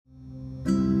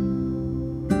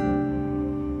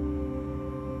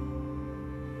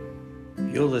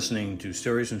You're listening to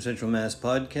Stories from Central Mass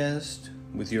podcast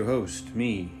with your host,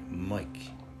 me, Mike.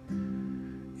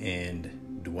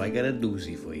 And do I got a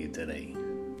doozy for you today?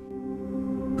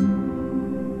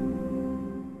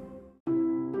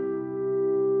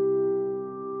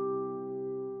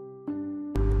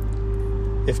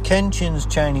 If Ken Chin's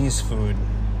Chinese food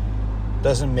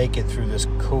doesn't make it through this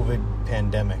COVID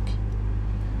pandemic,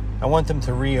 I want them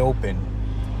to reopen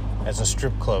as a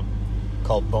strip club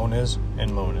called Boners and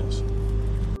Monas.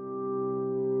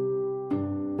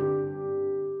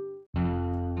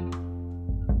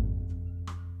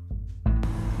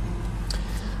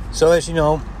 So as you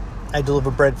know, I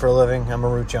deliver bread for a living. I'm a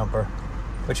route jumper,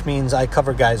 which means I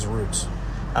cover guys' routes.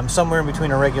 I'm somewhere in between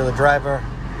a regular driver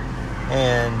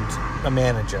and a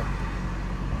manager.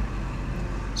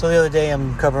 So the other day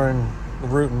I'm covering the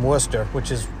route in Worcester, which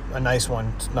is a nice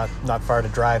one. It's not far to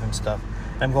drive and stuff.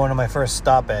 I'm going to my first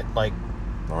stop at like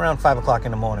around 5 o'clock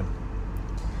in the morning.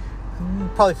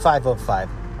 Probably 5:05.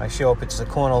 I show up, it's the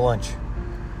corner lunch.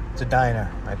 It's a diner.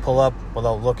 I pull up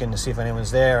without looking to see if anyone's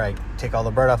there. I take all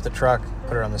the bread off the truck,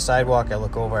 put it on the sidewalk. I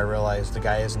look over, I realize the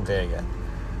guy isn't there yet.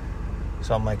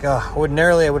 So I'm like,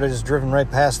 ordinarily I would have just driven right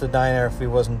past the diner if he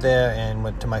wasn't there and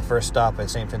went to my first stop at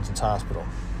St. Vincent's Hospital.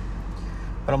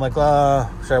 But I'm like,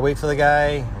 should I wait for the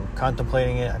guy? I'm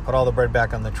contemplating it. I put all the bread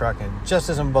back on the truck, and just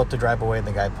as I'm about to drive away,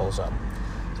 the guy pulls up.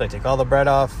 So I take all the bread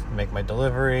off, make my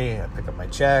delivery, I pick up my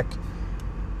check.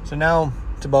 So now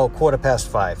it's about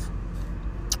 5:15.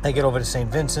 I get over to St.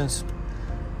 Vincent's,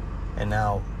 and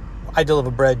now I deliver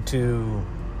bread to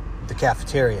the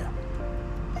cafeteria.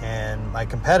 And my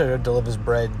competitor delivers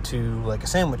bread to like a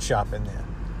sandwich shop in there.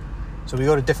 So we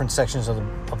go to different sections of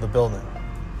the building,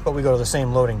 but we go to the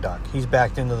same loading dock. He's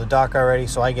backed into the dock already,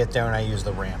 so I get there and I use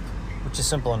the ramp, which is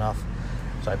simple enough.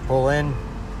 So I pull in,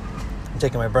 I'm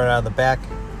taking my bread out of the back,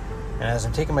 and as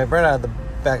I'm taking my bread out of the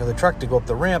back of the truck to go up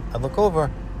the ramp, I look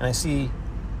over and I see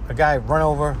a guy run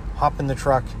over, hop in the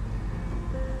truck,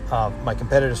 my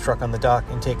competitor's truck on the dock,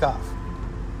 and take off.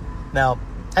 Now,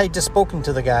 I had just spoken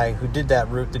to the guy who did that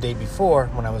route the day before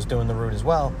when I was doing the route as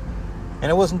well,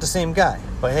 and it wasn't the same guy.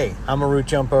 But hey, I'm a route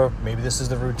jumper. Maybe this is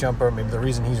the route jumper. Maybe the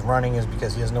reason he's running is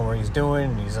because he doesn't know what he's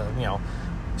doing, and he's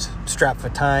strapped for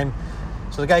time.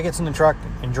 So the guy gets in the truck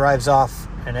and drives off,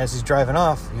 and as he's driving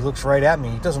off, he looks right at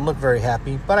me. He doesn't look very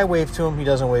happy, but I wave to him. He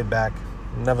doesn't wave back.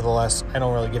 Nevertheless, I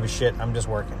don't really give a shit. I'm just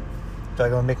working. So I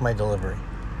go and make my delivery.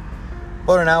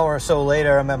 About an hour or so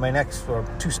later, I'm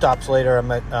at 2 stops later,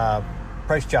 I'm at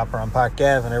Price Chopper on Park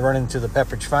Ave, and I run into the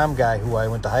Pepperidge Farm guy who I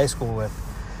went to high school with,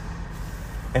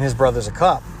 and his brother's a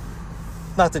cop.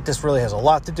 Not that this really has a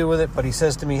lot to do with it, but he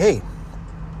says to me, "Hey,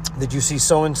 did you see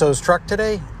so-and-so's truck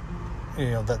today?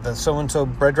 You know, the so-and-so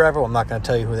bread driver." Well, I'm not going to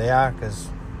tell you who they are, because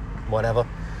whatever.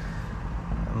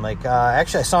 I'm like,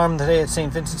 actually, I saw him today at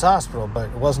St. Vincent's Hospital, but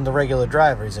it wasn't the regular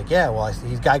driver. He's like, yeah, well,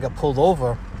 his guy got pulled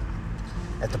over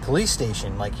at the police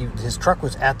station. Like, his truck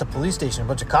was at the police station, a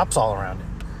bunch of cops all around it.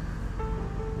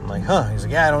 I'm like, huh? He's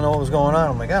like, yeah, I don't know what was going on.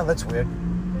 I'm like, that's weird.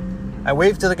 I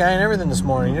waved to the guy and everything this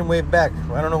morning. He didn't wave back.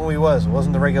 I don't know who he was. It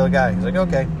wasn't the regular guy. He's like,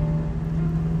 okay.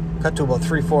 Cut to about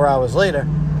 3-4 hours later,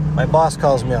 my boss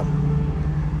calls me up.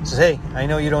 Says, hey, I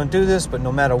know you don't do this, but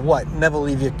no matter what, never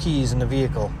leave your keys in the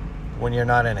vehicle when you're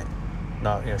not in it.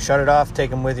 No, shut it off,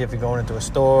 take them with you if you're going into a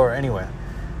store or anywhere.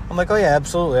 I'm like, oh yeah,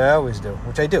 absolutely, I always do,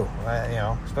 which I do,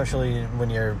 especially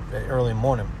when you're early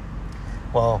morning.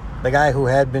 Well, the guy who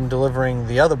had been delivering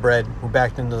the other bread, who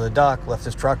backed into the dock, left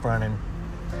his truck running,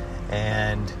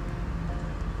 and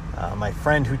my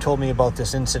friend who told me about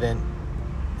this incident,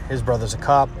 his brother's a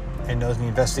cop and knows the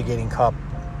investigating cop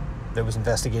that was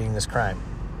investigating this crime.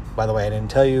 By the way, I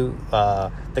didn't tell you,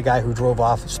 the guy who drove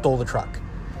off stole the truck.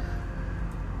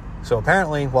 So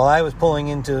apparently, while I was pulling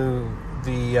into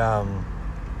the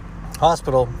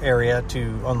hospital area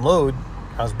to unload,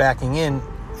 I was backing in,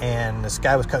 and this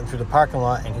guy was cutting through the parking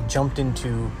lot, and he jumped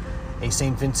into a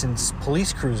St. Vincent's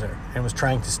police cruiser and was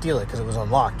trying to steal it because it was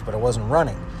unlocked, but it wasn't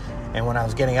running. And when I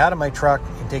was getting out of my truck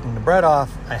and taking the bread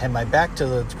off, I had my back to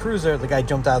the cruiser. The guy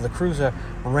jumped out of the cruiser,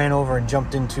 ran over and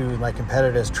jumped into my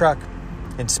competitor's truck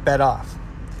and sped off.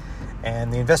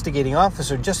 And the investigating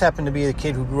officer just happened to be the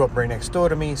kid who grew up right next door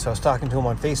to me. So I was talking to him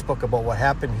on Facebook about what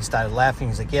happened. He started laughing.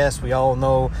 He's like, yes, we all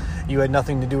know you had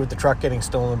nothing to do with the truck getting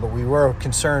stolen, but we were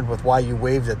concerned with why you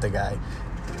waved at the guy.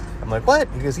 I'm like, what?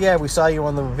 He goes, yeah, we saw you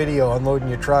on the video unloading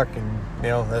your truck. And,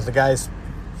 as the guy's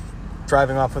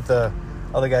driving off with the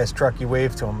other guy's truck, you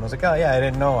waved to him. I was like, oh, yeah, I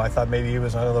didn't know. I thought maybe he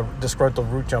was another disgruntled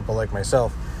route jumper like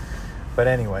myself. But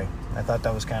anyway, I thought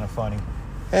that was kind of funny.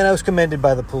 And I was commended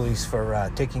by the police for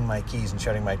taking my keys and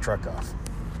shutting my truck off.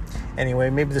 Anyway,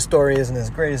 maybe the story isn't as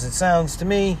great as it sounds to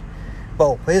me,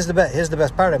 But here's the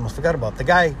best part I almost forgot about. The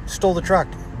guy stole the truck,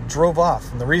 drove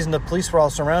off. And the reason the police were all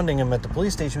surrounding him at the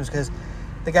police station was because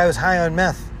the guy was high on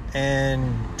meth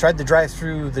and tried to drive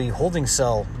through the holding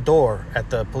cell door at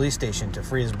the police station to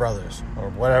free his brothers, or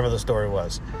whatever the story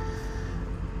was.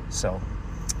 So,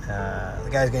 the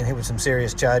guy's getting hit with some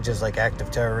serious charges like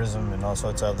active terrorism and all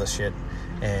sorts of other shit.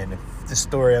 And if this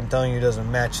story I'm telling you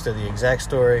doesn't match to the exact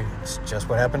story, it's just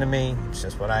what happened to me. It's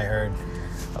just what I heard.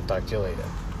 I'll talk to you later.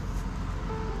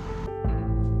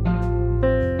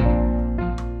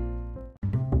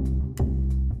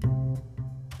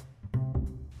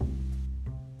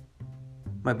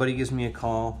 My buddy gives me a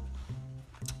call.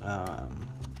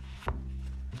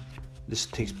 This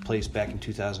takes place back in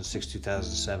 2006,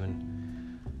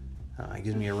 2007. He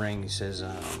gives me a ring. He says,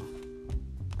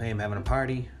 hey, I'm having a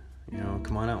party.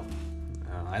 Come on out.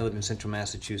 I live in central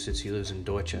Massachusetts. He lives in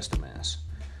Dorchester, Mass.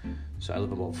 So I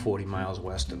live about 40 miles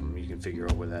west of him. You can figure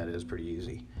out where that is pretty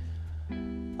easy.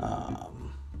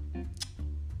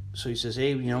 So he says,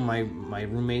 hey, my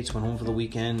roommates went home for the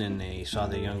weekend and they saw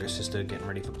their younger sister getting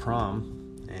ready for prom.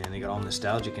 And they got all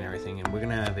nostalgic and everything. And we're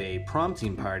going to have a prom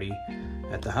theme party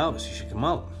at the house. You should come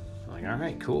out. I'm like, all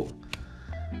right, cool.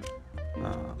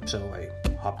 So I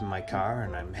hop in my car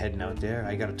and I'm heading out there.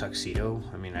 I got a tuxedo.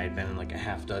 I mean, I had been in like a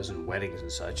half dozen weddings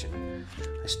and such. And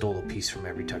I stole a piece from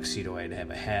every tuxedo I'd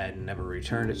ever had and never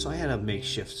returned it. So I had a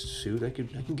makeshift suit. I can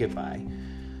get by.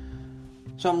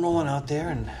 So I'm rolling out there,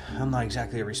 and I'm not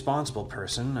exactly a responsible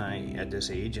person. At this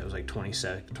age, I was like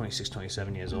 26,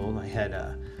 27 years old. I had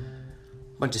a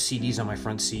bunch of CDs on my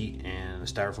front seat and a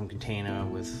styrofoam container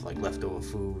with like leftover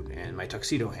food and my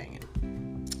tuxedo hanging.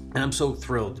 And I'm so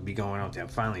thrilled to be going out there. I'm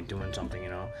finally doing something,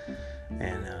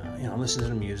 And, I'm listening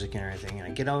to the music and everything. And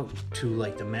I get out to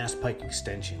like the Mass Pike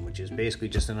extension, which is basically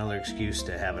just another excuse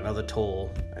to have another toll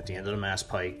at the end of the Mass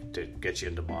Pike to get you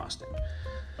into Boston.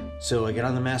 So I get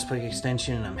on the Mass Pike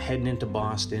extension and I'm heading into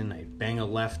Boston. I bang a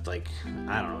left,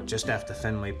 just after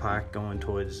Fenway Park going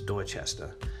towards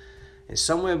Dorchester. And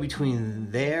somewhere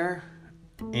between there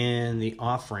and the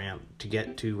off-ramp to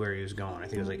get to where he was going, I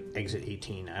think it was like exit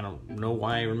 18. I don't know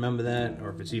why I remember that or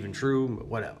if it's even true, but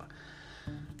whatever.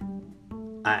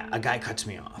 A guy cuts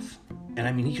me off. And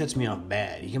I mean, he cuts me off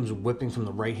bad. He comes whipping from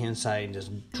the right-hand side and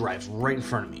just drives right in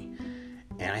front of me.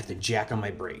 And I have to jack on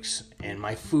my brakes. And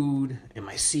my food and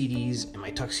my CDs and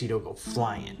my tuxedo go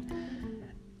flying.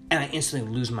 And I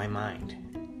instantly lose my mind.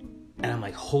 And I'm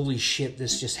like, holy shit,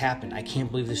 this just happened. I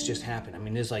can't believe this just happened. I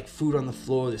mean, there's like food on the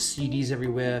floor, the CDs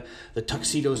everywhere, the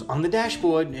tuxedo's on the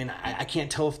dashboard, and I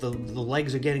can't tell if the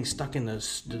legs are getting stuck in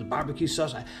the barbecue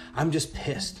sauce. I'm just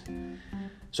pissed.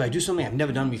 So I do something I've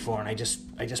never done before, and I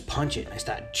just punch it, and I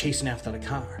start chasing after the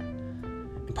car.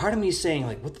 And part of me is saying,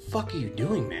 like, what the fuck are you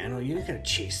doing, man? Well, you're not gonna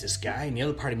chase this guy. And the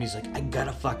other part of me is like, I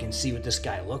gotta fucking see what this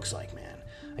guy looks like, man.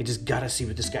 I just gotta see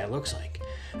what this guy looks like.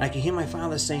 And I can hear my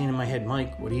father saying in my head,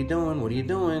 Mike, what are you doing? What are you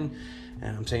doing?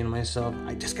 And I'm saying to myself,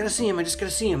 I just gotta see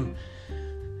him.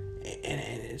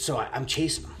 And so I'm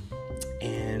chasing him.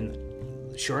 And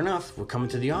sure enough, we're coming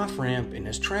to the off-ramp and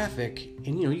there's traffic.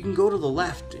 And, you can go to the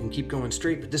left and keep going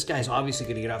straight, but this guy's obviously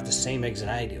gonna get off the same exit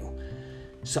I do.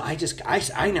 So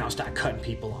I now start cutting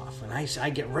people off. And I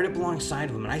get right up alongside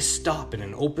of him and I stop in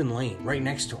an open lane right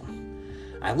next to him.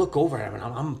 I look over at him and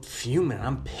I'm fuming and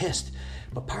I'm pissed.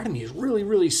 But part of me is really,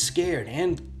 really scared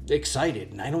and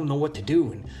excited, and I don't know what to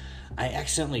do. And I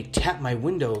accidentally tap my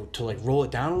window to like roll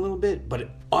it down a little bit, but it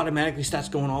automatically starts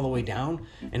going all the way down.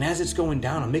 And as it's going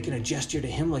down, I'm making a gesture to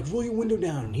him like, roll your window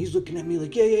down. And he's looking at me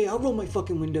like, yeah, I'll roll my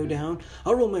fucking window down.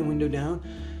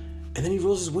 And then he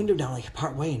rolls his window down like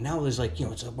part way. And now there's like,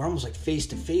 we're almost like face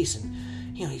to face. And,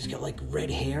 he's got like red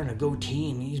hair and a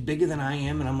goatee and he's bigger than I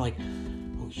am. And I'm like,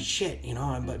 shit,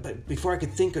 but before I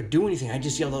could think or do anything, I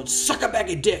just yelled out, suck a bag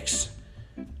of dicks.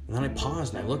 And then I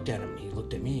paused and I looked at him. He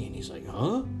looked at me and he's like,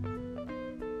 huh?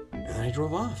 And then I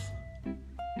drove off.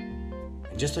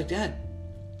 And just like that,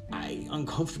 I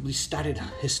uncomfortably started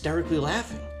hysterically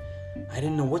laughing. I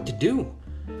didn't know what to do.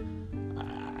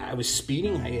 I was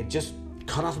speeding. I had just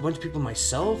cut off a bunch of people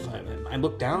myself. I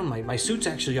looked down. My suit's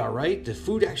actually all right. The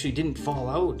food actually didn't fall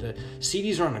out. The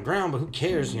CDs are on the ground, but who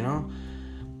cares,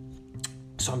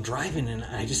 So I'm driving and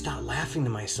I just start laughing to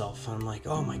myself. I'm like,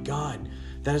 oh my God,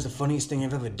 that is the funniest thing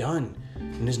I've ever done.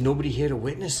 And there's nobody here to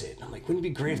witness it. I'm like, wouldn't it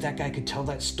be great if that guy could tell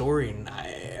that story and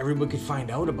everyone could find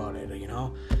out about it,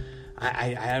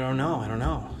 I don't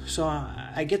know. So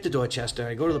I get to Dorchester.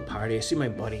 I go to the party. I see my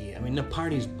buddy. I mean, the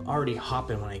party's already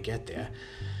hopping when I get there.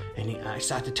 And I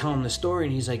start to tell him the story,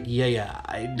 and he's like, yeah,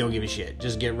 I don't give a shit.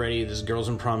 Just get ready. There's girls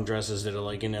in prom dresses that are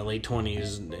like in their late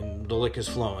 20s, and the liquor's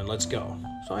flowing. Let's go.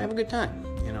 So I have a good time,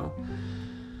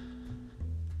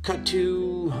 Cut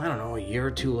to, I don't know, a year or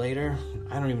two later.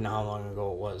 I don't even know how long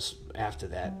ago it was after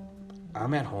that.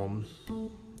 I'm at home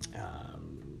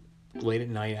late at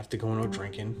night after going out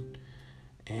drinking.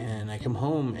 And I come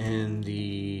home and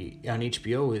on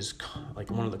HBO is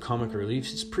like one of the comic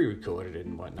reliefs. It's pre-recorded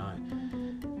and whatnot.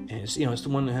 And it's the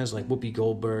one that has like Whoopi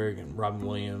Goldberg and Robin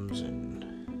Williams and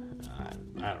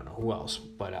I don't know who else.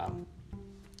 But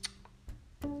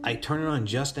I turn it on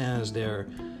just as they're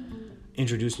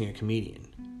introducing a comedian.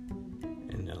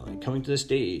 And they're like, coming to the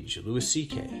stage, Louis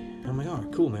C.K. I'm like, oh,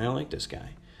 cool, man, I like this guy.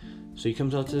 So he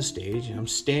comes out to the stage, and I'm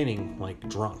standing, like,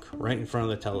 drunk, right in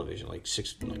front of the television, like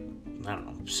 6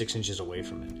 inches away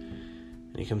from it.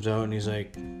 And he comes out, and he's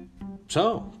like,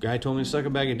 so, guy told me to suck a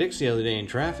bag of dicks the other day in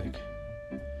traffic.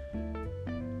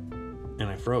 And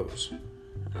I froze.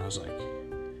 And I was like,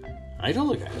 I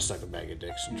told the guy to suck a bag of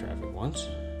dicks in traffic once.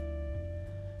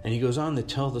 And he goes on to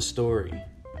tell the story,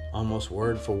 almost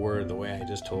word for word, the way I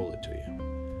just told it to you.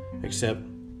 Except,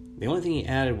 the only thing he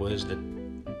added was that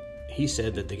he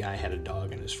said that the guy had a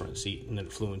dog in his front seat and then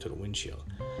it flew into the windshield.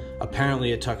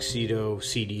 Apparently a tuxedo,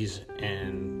 CDs,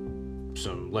 and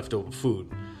some leftover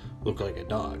food looked like a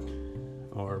dog.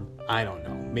 Or, I don't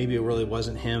know. Maybe it really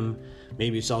wasn't him.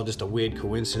 Maybe it's all just a weird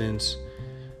coincidence.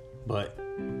 But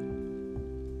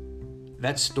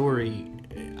that story,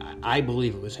 I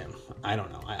believe it was him. I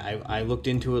don't know. I looked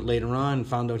into it later on and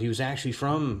found out he was actually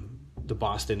from the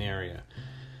Boston area.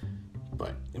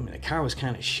 But, I mean, the car was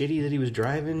kind of shitty that he was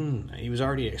driving. He was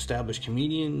already an established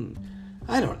comedian.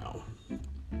 I don't know.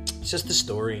 It's just a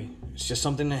story. It's just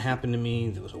something that happened to me.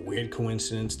 There was a weird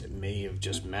coincidence that may have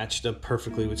just matched up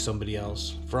perfectly with somebody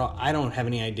else. For all, I don't have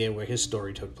any idea where his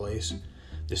story took place.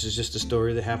 This is just a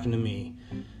story that happened to me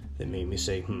that made me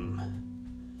say,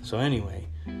 So anyway,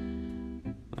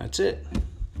 that's it.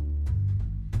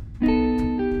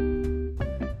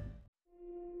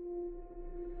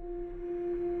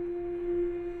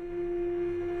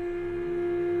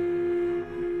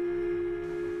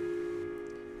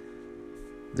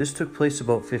 This took place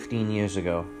about 15 years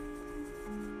ago.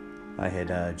 I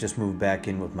had just moved back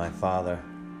in with my father.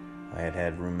 I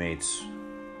had roommates,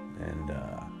 and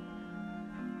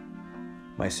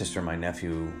my sister and my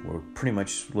nephew were pretty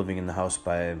much living in the house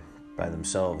by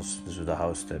themselves. This was the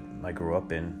house that I grew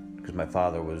up in because my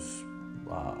father was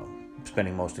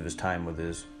spending most of his time with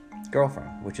his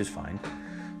girlfriend, which is fine.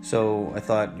 So I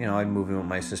thought, I'd move in with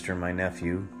my sister and my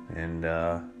nephew and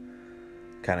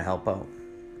kind of help out.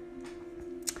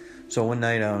 So one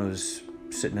night I was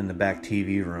sitting in the back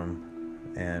TV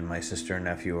room and my sister and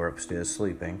nephew were upstairs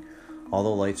sleeping. All the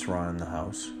lights were on in the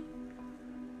house.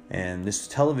 And this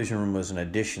television room was an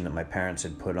addition that my parents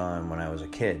had put on when I was a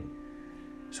kid.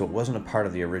 So it wasn't a part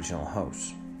of the original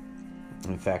house.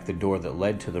 In fact, the door that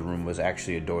led to the room was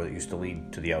actually a door that used to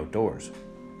lead to the outdoors.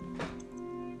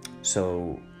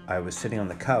 So I was sitting on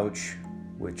the couch,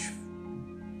 which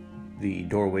the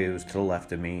doorway was to the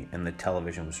left of me and the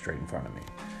television was straight in front of me.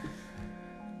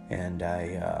 And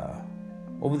I,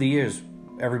 over the years,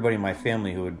 everybody in my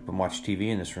family who would watch TV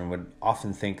in this room would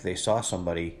often think they saw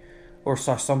somebody or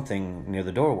saw something near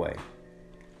the doorway.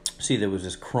 See, there was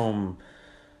this chrome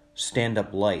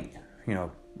stand-up light.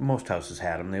 Most houses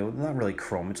had them. They were not really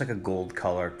chrome. It's like a gold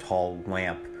color, tall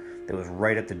lamp that was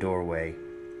right at the doorway.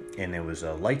 And there was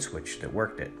a light switch that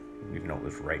worked it, even though it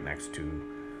was right next to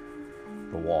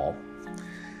the wall.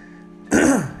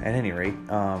 At any rate,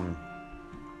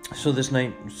 so this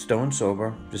night, stone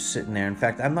sober, just sitting there. In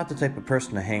fact, I'm not the type of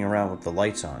person to hang around with the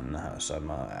lights on in the house.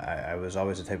 I was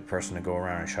always the type of person to go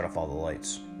around and shut off all the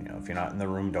lights. If you're not in the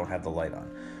room, don't have the light on.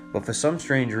 But for some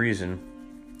strange reason,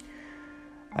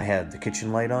 I had the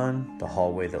kitchen light on, the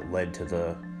hallway that led to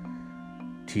the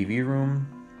TV room,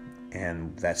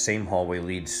 and that same hallway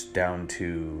leads down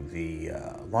to the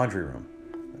laundry room.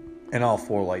 And all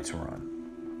 4 lights were on.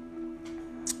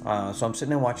 So I'm sitting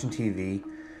there watching TV,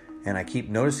 and I keep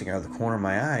noticing out of the corner of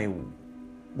my eye,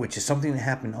 which is something that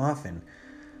happened often.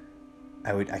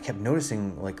 I kept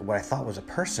noticing like what I thought was a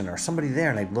person or somebody there,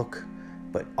 and I'd look,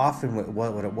 but often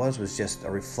what it was just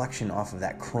a reflection off of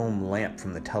that chrome lamp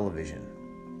from the television.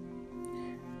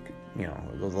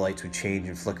 The lights would change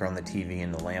and flicker on the TV,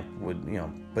 and the lamp would,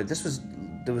 but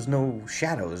there was no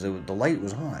shadows. The light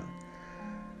was on.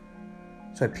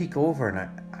 So I peek over, and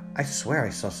I swear I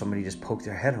saw somebody just poke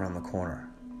their head around the corner.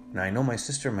 Now, I know my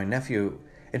sister and my nephew,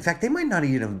 in fact, they might not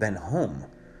even have been home.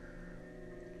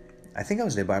 I think I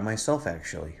was there by myself,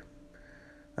 actually.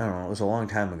 I don't know, it was a long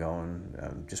time ago, and I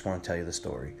just want to tell you the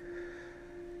story.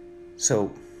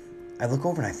 So, I look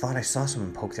over and I thought I saw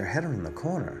someone poke their head around the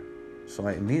corner. So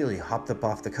I immediately hopped up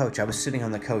off the couch. I was sitting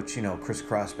on the couch,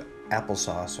 crisscross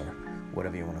applesauce or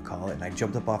whatever you want to call it. And I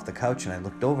jumped up off the couch and I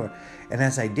looked over. And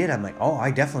as I did, I'm like, oh,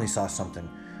 I definitely saw something.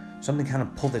 Something kind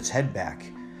of pulled its head back.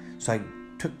 So I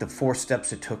took the 4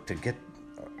 steps it took to get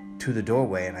to the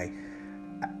doorway, and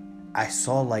I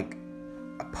saw like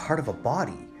a part of a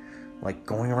body, like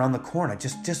going around the corner,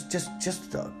 just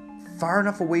far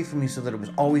enough away from me so that it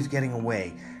was always getting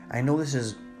away. I know this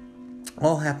is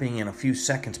all happening in a few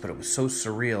seconds, but it was so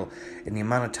surreal in the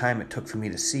amount of time it took for me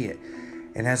to see it.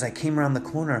 And as I came around the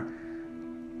corner,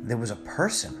 there was a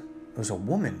person. It was a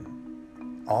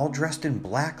woman, all dressed in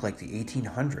black like the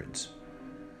 1800s.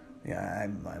 Yeah,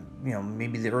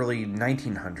 maybe the early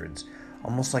 1900s.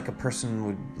 Almost like a person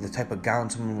would, the type of gown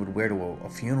someone would wear to a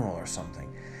funeral or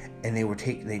something. And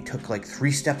they took like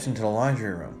 3 steps into the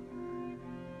laundry room.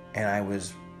 And I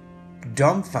was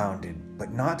dumbfounded,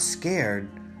 but not scared,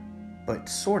 but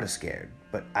sort of scared.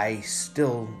 But I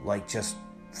still just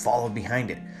followed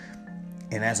behind it.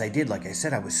 And as I did, like I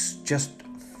said, I was just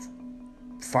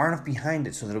far enough behind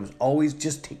it so that it was always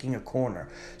just taking a corner.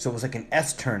 So it was like an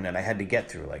S-turn that I had to get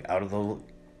through, like out of the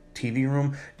TV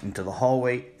room, into the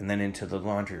hallway, and then into the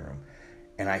laundry room.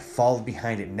 And I followed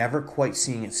behind it, never quite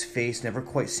seeing its face, never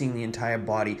quite seeing the entire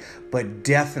body, but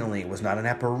definitely it was not an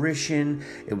apparition.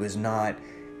 It was not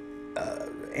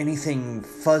anything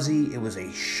fuzzy. It was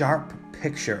a sharp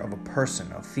picture of a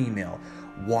person, a female,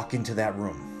 walk into that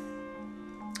room.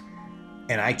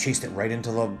 And I chased it right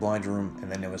into the laundry room,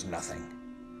 and then there was nothing.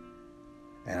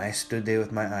 And I stood there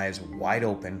with my eyes wide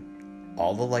open,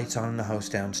 all the lights on in the house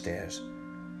downstairs.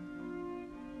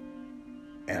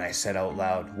 And I said out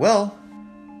loud, well,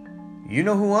 you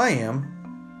know who I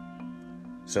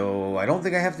am. So I don't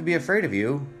think I have to be afraid of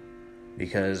you,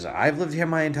 because I've lived here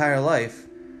my entire life.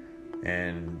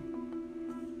 And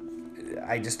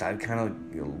I started kind of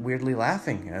weirdly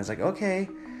laughing. And I was like, okay.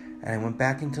 And I went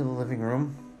back into the living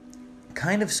room,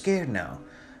 kind of scared now.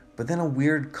 But then a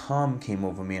weird calm came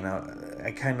over me, and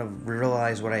I kind of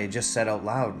realized what I had just said out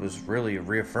loud was really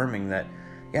reaffirming that,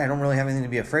 yeah, I don't really have anything to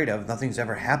be afraid of. Nothing's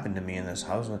ever happened to me in this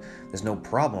house. There's no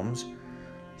problems.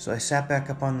 So I sat back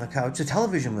up on the couch. The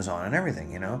television was on and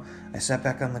everything, I sat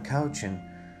back on the couch and,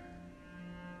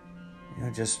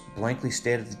 just blankly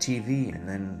stared at the TV. And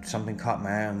then something caught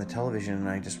my eye on the television, and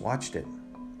I just watched it.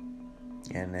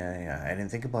 And I didn't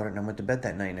think about it, and I went to bed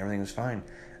that night, and everything was fine.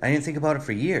 I didn't think about it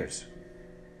for years.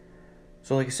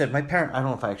 So like I said, I don't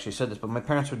know if I actually said this, but my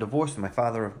parents were divorced, and my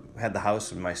father had the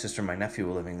house, and my sister and my nephew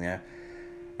were living there.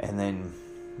 And then,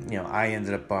 I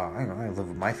ended up, I live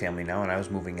with my family now, and I was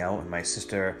moving out, and my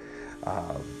sister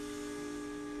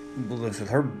lives with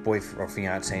her boyfriend or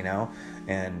fiance now,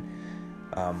 and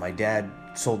my dad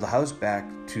sold the house back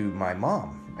to my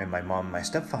mom, and my mom and my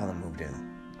stepfather moved in.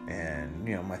 And,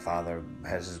 my father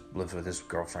lives with his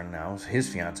girlfriend now, his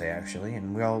fiance actually,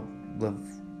 and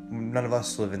none of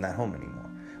us live in that home anymore.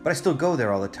 But I still go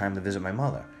there all the time to visit my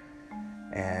mother.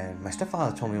 And my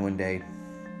stepfather told me one day,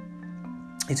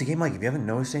 he said, hey Mike, have you ever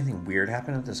noticed anything weird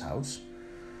happen at this house?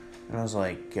 And I was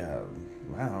like, I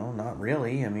don't know, not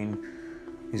really. I mean,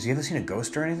 has he ever seen a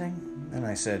ghost or anything? And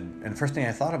I said, and the first thing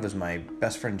I thought of was my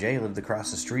best friend Jay lived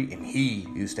across the street, and he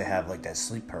used to have like that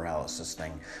sleep paralysis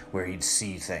thing where he'd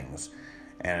see things.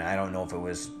 And I don't know if it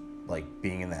was like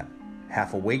being in that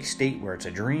half awake state where it's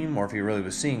a dream, or if he really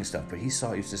was seeing stuff, but he used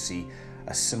to see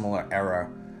a similar era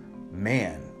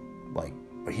man,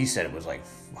 but he said it was like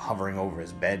hovering over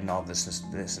his bed and all this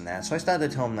and that. So I started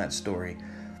to tell him that story,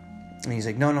 and he's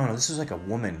like, no, this is like a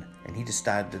woman. And he just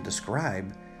started to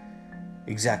describe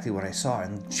exactly what I saw.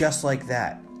 And just like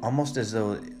that, almost as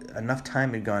though enough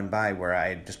time had gone by where I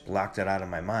had just blocked it out of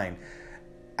my mind,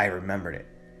 I remembered it.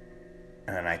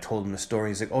 And I told him the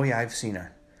story. He's like, oh yeah, I've seen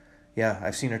her. Yeah,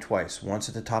 I've seen her twice. Once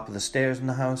at the top of the stairs in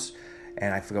the house,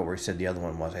 and I forgot where he said the other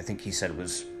one was. I think he said it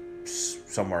was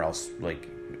somewhere else, like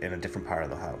in a different part of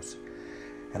the house.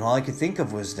 And all I could think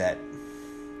of was that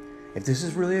if this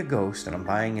is really a ghost, and I'm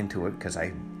buying into it because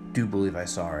I do believe I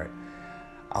saw it,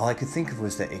 all I could think of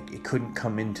was that it couldn't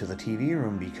come into the TV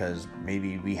room because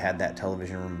maybe we had that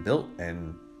television room built,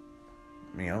 and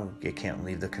it can't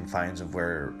leave the confines of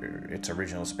where its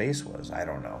original space was. I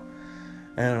don't know.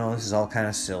 This is all kind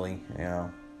of silly,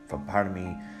 but part of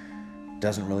me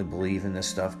doesn't really believe in this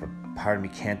stuff, but part of me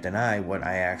can't deny what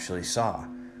I actually saw,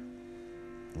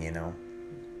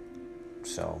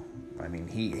 So, I mean,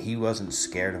 he wasn't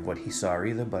scared of what he saw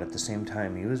either, but at the same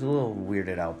time, he was a little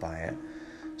weirded out by it.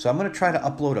 So I'm going to try to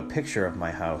upload a picture of my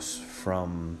house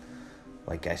from,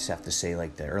 like I have to say,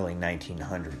 like the early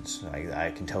 1900s.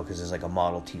 I can tell because there's like a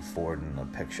Model T Ford in the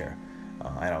picture.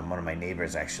 One of my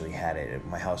neighbors actually had it.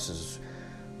 My house is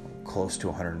close to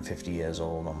 150 years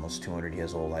old, almost 200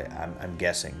 years old. I'm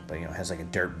guessing, but it has like a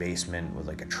dirt basement with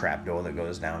like a trap door that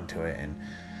goes down to it, and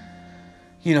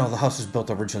the house was built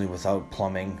originally without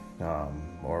plumbing,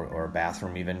 or a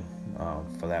bathroom even,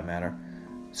 for that matter.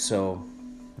 So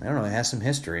I don't know. It has some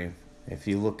history. If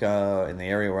you look in the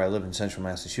area where I live in central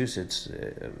Massachusetts,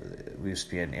 we used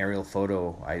to be an aerial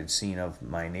photo I had seen of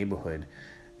my neighborhood,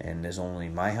 and there's only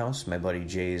my house, my buddy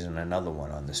Jay's, and another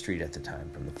one on the street at the time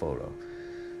from the photo.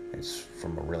 It's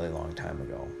from a really long time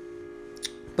ago.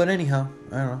 But anyhow,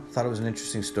 I don't know. Thought it was an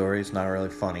interesting story. It's not really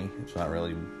funny. It's not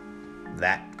really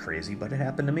that crazy, but it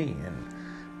happened to me, and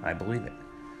I believe it.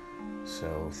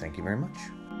 So thank you very much.